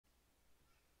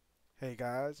Hey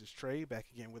guys, it's Trey back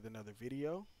again with another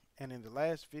video. And in the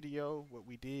last video, what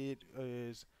we did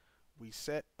is we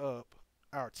set up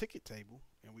our ticket table,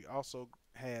 and we also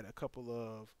had a couple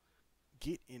of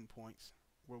get endpoints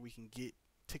where we can get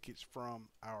tickets from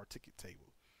our ticket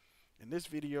table. In this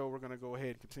video, we're going to go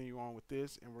ahead and continue on with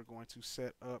this, and we're going to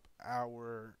set up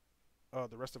our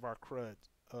the rest of our CRUD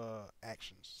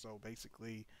actions. So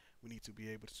basically, we need to be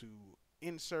able to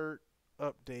insert,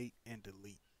 update, and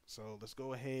delete. So let's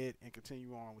go ahead and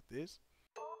continue on with this.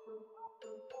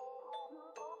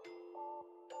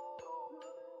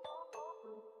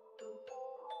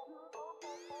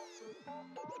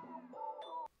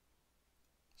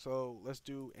 So let's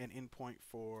do an endpoint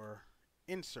for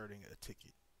inserting a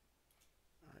ticket.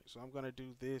 All right, so I'm going to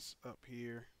do this up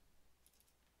here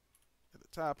at the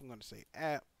top. I'm going to say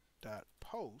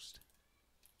app.post,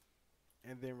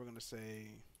 and then we're going to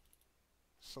say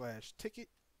 /ticket.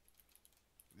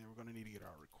 Then we're going to need to get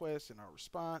our request and our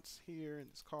response here in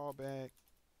this callback.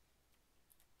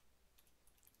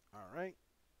 All right.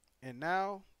 And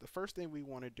now the first thing we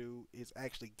want to do is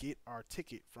actually get our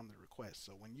ticket from the request.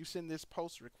 So when you send this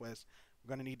post request, we're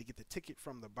going to need to get the ticket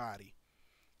from the body.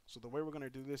 So the way we're going to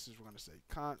do this is we're going to say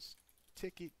const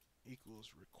ticket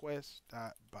equals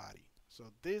request.body.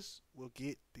 So this will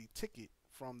get the ticket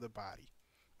from the body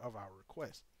of our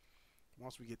request.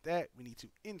 Once we get that, we need to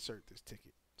insert this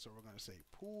ticket. So we're going to say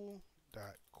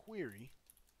pool.query,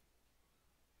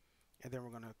 and then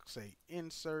we're going to say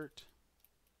insert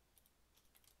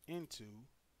into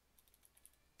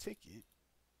ticket,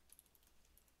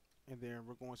 and then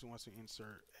we're going to want to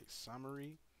insert a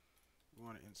summary. We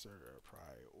want to insert a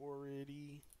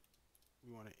priority.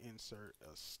 We want to insert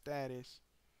a status,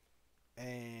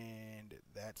 and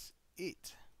that's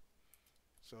it.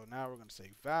 So now we're going to say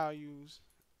values,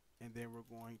 and then we're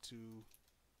going to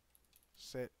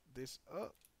set this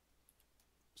up.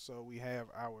 So we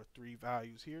have our 3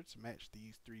 values here to match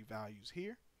these 3 values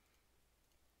here.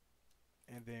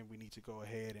 And then we need to go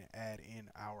ahead and add in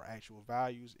our actual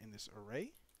values in this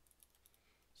array.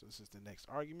 So this is the next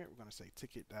argument. We're going to say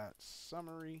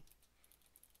ticket.summary,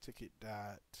 what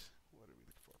are we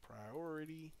looking for?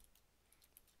 Priority,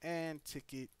 and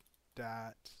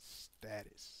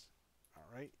ticket.status. All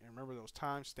right, and remember those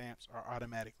timestamps are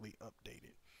automatically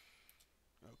updated.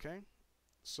 Okay,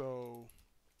 so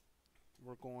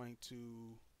we're going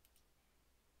to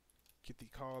get the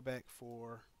callback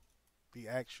for the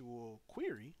actual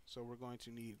query. So we're going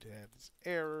to need to have this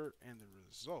error and the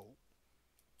result.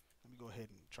 Let me go ahead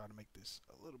and try to make this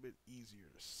a little bit easier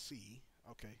to see.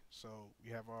 Okay, so we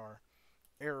have our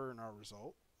error and our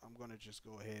result. I'm going to just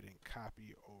go ahead and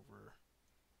copy over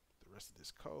the rest of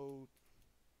this code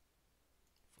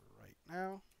for right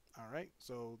now. All right,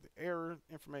 so the error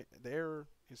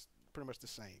is pretty much the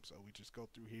same. So we just go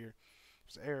through here. If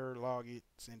it's an error, log it,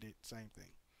 send it, same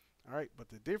thing. All right, but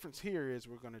the difference here is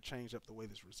we're going to change up the way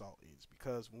this result is,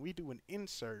 because when we do an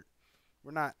insert,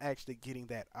 we're not actually getting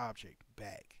that object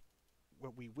back.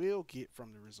 What we will get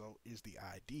from the result is the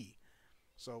ID.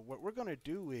 So what we're going to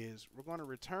do is we're going to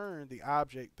return the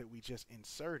object that we just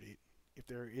inserted, if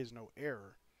there is no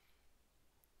error,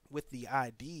 with the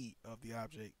ID of the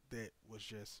object that was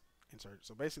just inserted.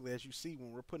 So basically, as you see,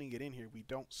 when we're putting it in here, we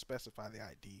don't specify the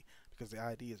ID because the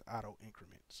ID is auto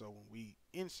increment. So when we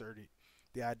insert it,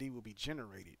 the ID will be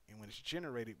generated, and when it's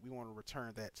generated, we want to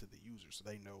return that to the user so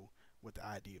they know what the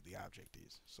ID of the object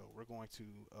is. So we're going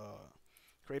to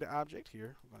create an object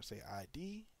here. We're going to say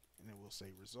ID, and then we'll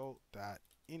say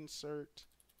result.insert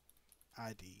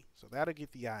ID. So that'll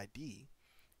get the ID,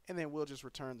 and then we'll just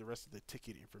return the rest of the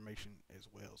ticket information as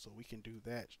well. So we can do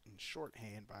that in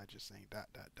shorthand by just saying ...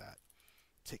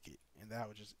 ticket, and that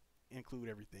would just include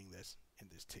everything that's in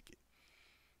this ticket.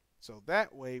 So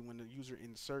that way, when the user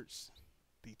inserts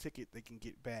the ticket, they can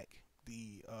get back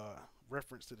the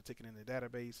reference to the ticket in the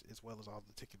database, as well as all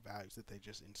the ticket values that they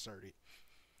just inserted.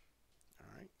 All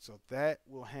right, so that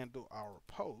will handle our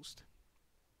post.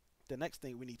 The next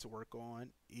thing we need to work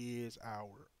on is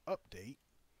our update.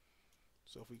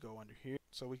 So if we go under here,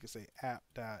 so we can say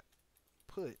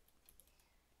app.put,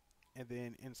 and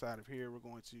then inside of here, we're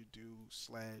going to do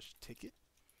 /ticket.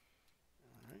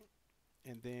 All right,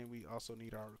 and then we also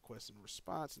need our request and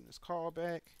response in this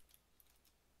callback.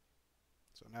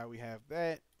 So now we have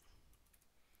that.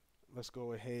 Let's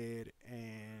go ahead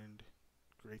and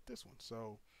create this one.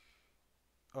 So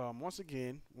once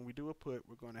again, when we do a put,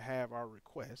 we're going to have our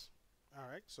request. All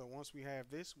right, so once we have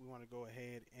this, we want to go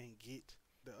ahead and get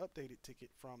the updated ticket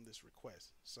from this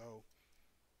request. So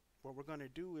what we're going to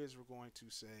do is we're going to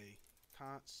say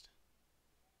const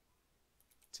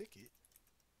ticket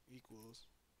equals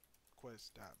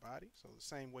request.body. So the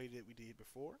same way that we did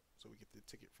before. So we get the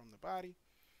ticket from the body.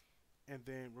 And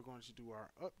then we're going to do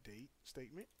our update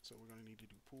statement. So we're going to need to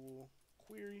do pull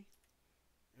query.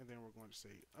 And then we're going to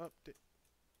say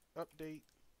update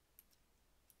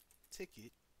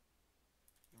ticket.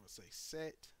 And we'll say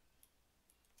set.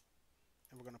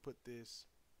 And we're going to put this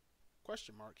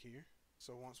question mark here.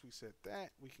 So once we set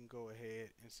that, we can go ahead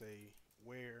and say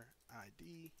where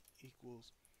ID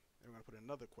equals, and we're going to put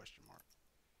another question mark.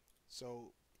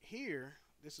 So here,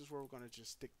 this is where we're going to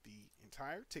just stick the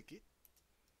entire ticket,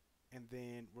 and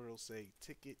then we'll say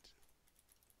ticket.id.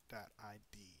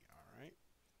 All right.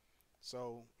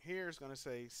 So here it's going to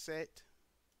say set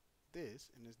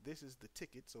this, and this is the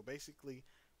ticket. So basically,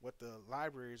 what the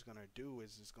library is going to do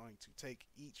is it's going to take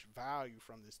each value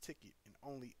from this ticket and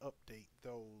only update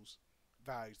those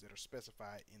values that are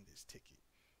specified in this ticket.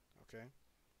 Okay.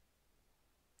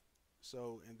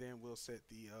 So, and then we'll set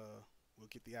the we'll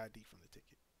get the ID from the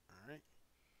ticket. All right.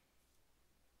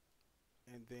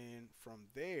 And then from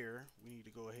there, we need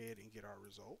to go ahead and get our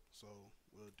result. So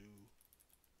we'll do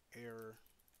error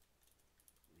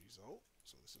result.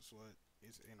 So this is what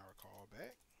is in our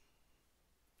callback.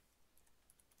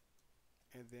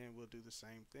 And then we'll do the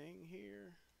same thing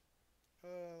here.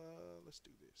 Let's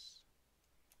do this.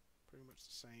 Pretty much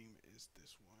the same as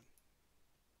this one.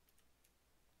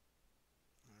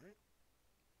 All right.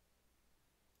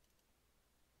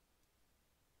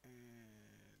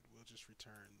 And we'll just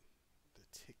return the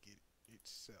ticket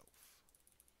itself.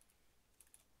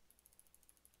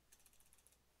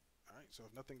 All right. So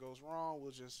if nothing goes wrong,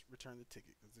 we'll just return the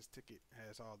ticket because this ticket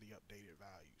has all the updated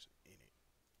values in it.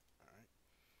 All right.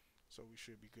 So we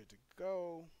should be good to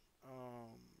go.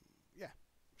 Yeah,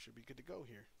 we should be good to go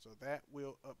here. So that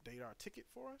will update our ticket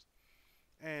for us.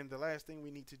 And the last thing we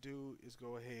need to do is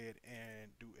go ahead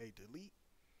and do a delete.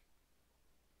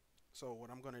 So what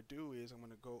I'm going to do is I'm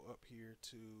going to go up here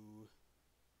to,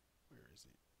 where is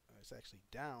it? It's actually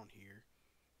down here.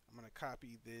 I'm going to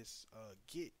copy this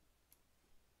get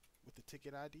with the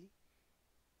ticket ID.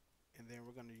 And then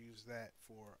we're going to use that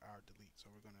for our delete. So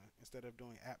we're going to, instead of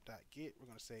doing app.get, we're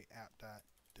going to say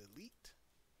app.delete.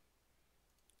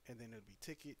 And then it'll be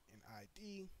ticket and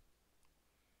ID.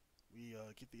 We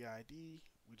get the ID.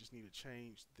 We just need to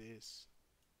change this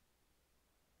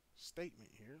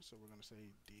statement here. So we're going to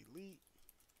say delete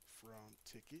from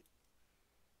ticket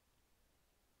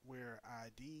where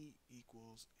ID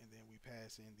equals, and then we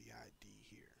pass in the ID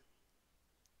here.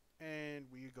 And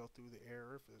we go through the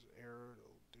error. If there's an error,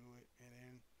 it'll do it.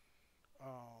 And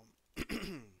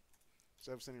then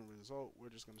instead of sending a result, we're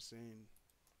just going to send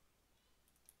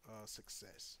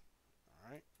success.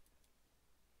 All right.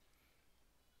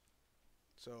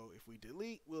 So if we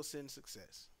delete, we'll send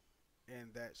success.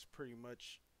 And that's pretty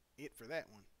much it for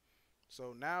that one.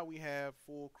 So now we have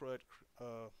full CRUD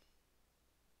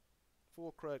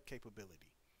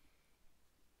capability.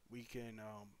 We can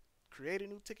create a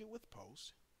new ticket with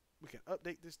post. We can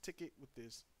update this ticket with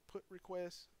this put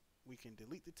request. We can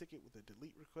delete the ticket with a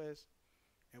delete request.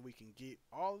 And we can get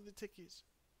all of the tickets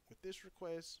with this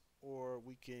request, or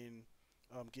we can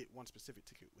get one specific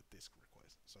ticket with this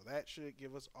request. So that should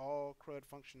give us all CRUD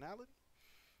functionality.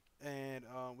 And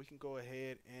we can go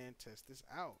ahead and test this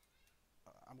out.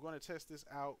 I'm going to test this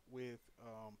out with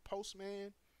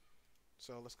Postman.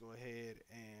 So let's go ahead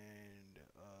and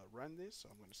run this. So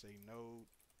I'm going to say node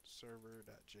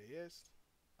server.js.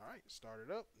 All right, start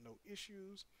it up, no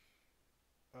issues.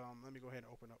 Let me go ahead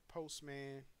and open up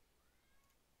Postman.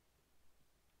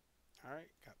 All right,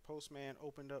 got Postman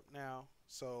opened up now.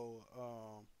 So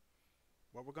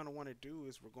what we're going to want to do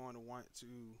is we're going to want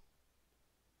to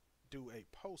do a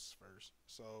post first.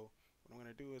 So what I'm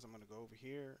going to do is I'm going to go over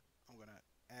here. I'm going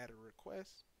to add a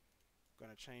request. I'm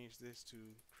going to change this to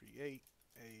create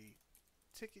a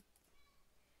ticket.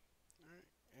 All right,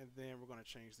 and then we're going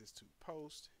to change this to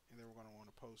post, and then we're going to want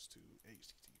to post to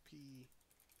HTTP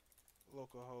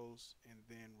localhost, and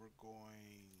then we're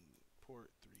going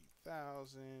port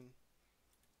 3000,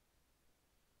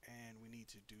 and we need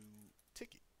to do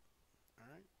ticket. All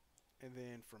right, and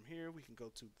then from here we can go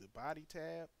to the body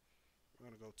tab. We're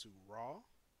going to go to raw.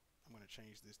 I'm going to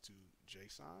change this to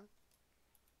JSON.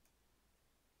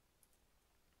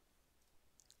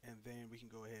 And then we can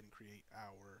go ahead and create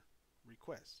our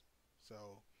request.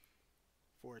 So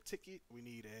for a ticket, we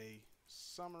need a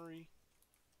summary.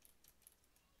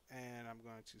 And I'm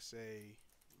going to say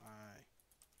my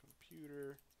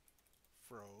computer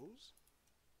froze.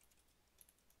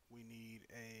 We need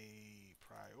a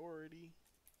priority.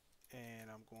 And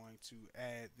I'm going to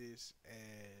add this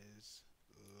as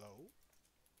low.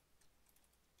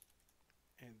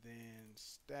 And then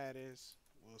status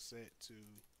we'll set to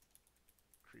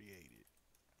created.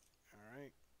 All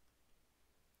right.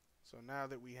 So now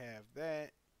that we have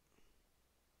that,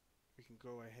 we can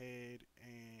go ahead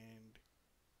and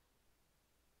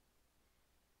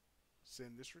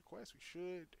send this request. We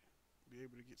should be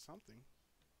able to get something.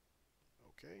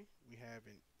 Okay, we have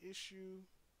an issue.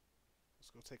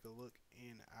 Let's go take a look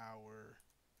in our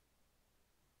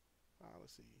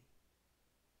policy.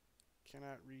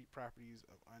 Cannot read properties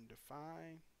of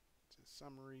undefined. To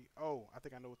summary. Oh, I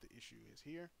think I know what the issue is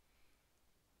here.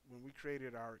 When we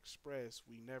created our express,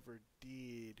 we never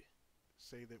did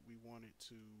say that we wanted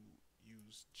to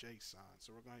use JSON.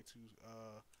 So we're going to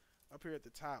up here at the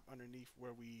top underneath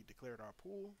where we declared our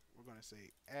pool, we're going to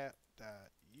say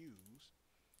app.use,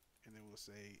 and then we'll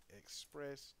say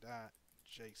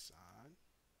express.json.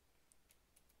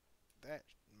 That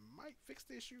might fix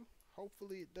the issue.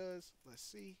 Hopefully it does. Let's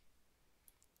see.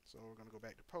 So we're going to go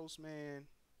back to Postman,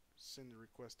 send the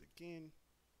request again.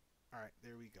 All right,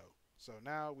 there we go. So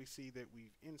now we see that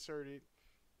we've inserted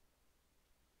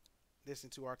this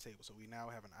into our table. So we now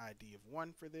have an ID of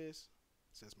 1 for this.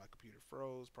 It says my computer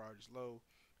froze, priority is low,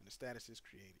 and the status is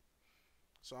created.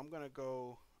 So I'm going to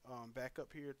go back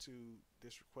up here to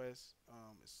this request.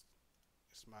 It's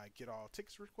my get all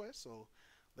tickets request. So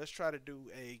let's try to do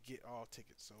a get all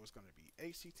tickets. So it's going to be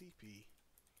HTTP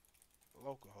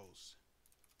localhost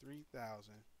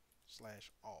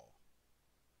 3000/all.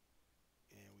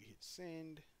 And we hit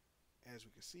send. As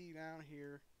we can see down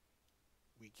here,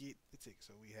 we get the ticket.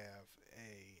 So we have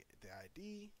the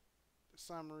ID, the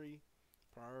summary,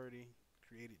 priority,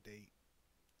 created date,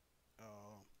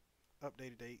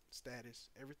 updated date,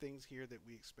 status. Everything's here that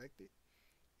we expected.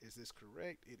 Is this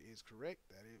correct? It is correct.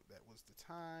 That was the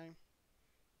time.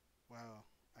 Well,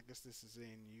 I guess this is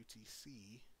in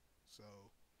UTC.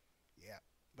 So yeah,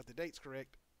 but the date's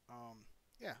correct.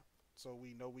 Yeah, so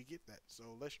we know we get that.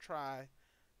 So let's try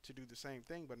to do the same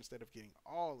thing, but instead of getting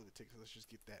all of the tickets, let's just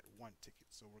get that one ticket.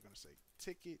 So we're going to say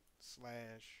ticket/1.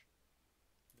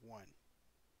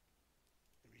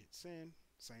 And we hit send.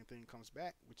 Same thing comes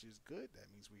back, which is good. That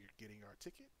means we're getting our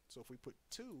ticket. So if we put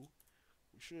 2,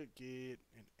 we should get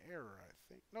an error, I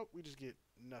think. Nope, we just get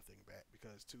nothing back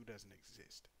because 2 doesn't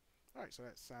exist. All right, so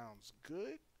that sounds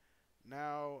good.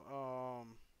 Now,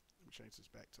 let me change this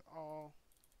back to all.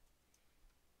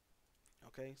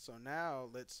 Okay, so now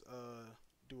let's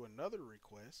do another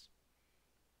request,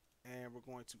 and we're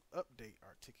going to update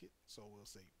our ticket. So we'll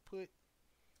say put,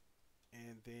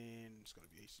 and then it's going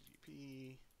to be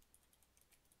HTTP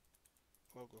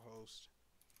localhost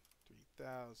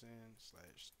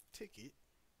 3000/ticket.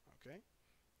 Okay,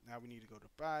 now we need to go to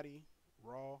body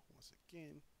raw once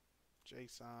again,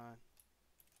 JSON,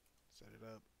 set it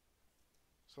up.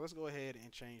 So let's go ahead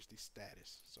and change the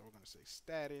status. So we're going to say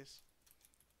status,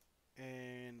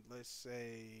 and let's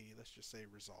just say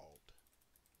resolved.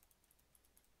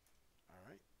 All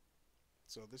right,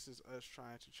 so this is us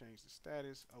trying to change the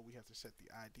status. Oh, we have to set the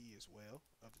ID as well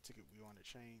of the ticket we want to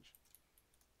change.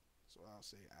 So I'll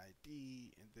say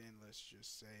ID, and then let's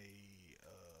just say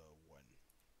 1.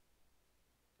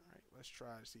 All right, let's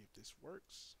try to see if this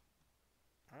works.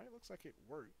 All right, looks like it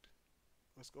worked.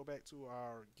 Let's go back to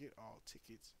our get all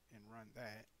tickets and run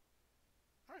that.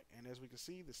 All right, and as we can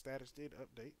see, the status did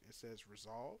update. It says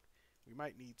resolved. We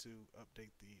might need to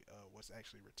update the what's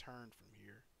actually returned from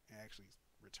here and actually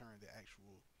return the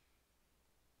actual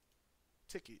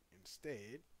ticket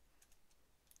instead.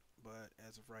 But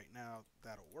as of right now,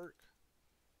 that'll work.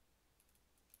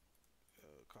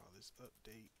 Call this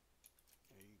update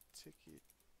a ticket.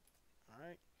 All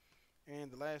right.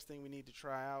 And the last thing we need to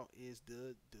try out is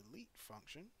the delete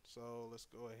function. So let's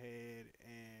go ahead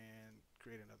and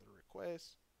create another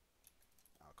request.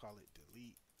 I'll call it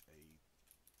delete a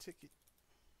ticket.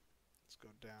 Let's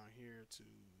go down here to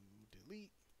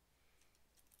delete.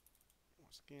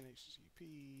 Once again,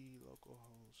 HTTP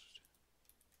localhost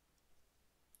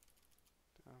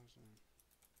 1000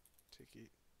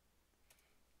 ticket.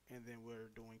 And then we're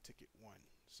doing ticket 1.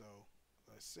 So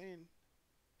let's send.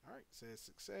 All right, says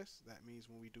success. That means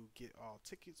when we do get all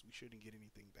tickets, we shouldn't get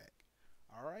anything back.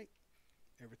 All right,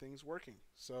 everything's working.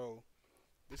 So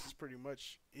this is pretty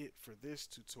much it for this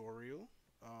tutorial.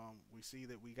 We see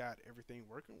that we got everything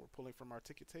working. We're pulling from our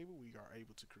ticket table. We are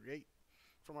able to create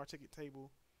from our ticket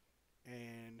table,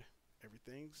 and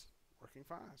everything's working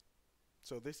fine.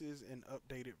 So this is an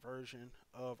updated version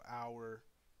of our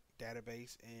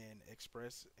database and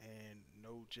Express and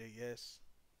Node.js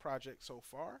project so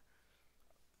far.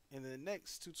 In the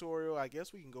next tutorial, I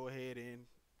guess we can go ahead and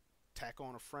tack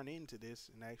on a front end to this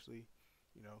and actually,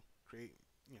 create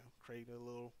a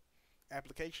little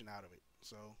application out of it.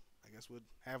 So I guess we'll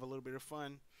have a little bit of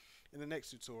fun in the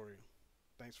next tutorial.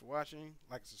 Thanks for watching.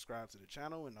 Like and subscribe to the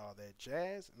channel and all that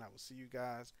jazz. And I will see you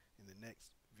guys in the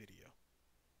next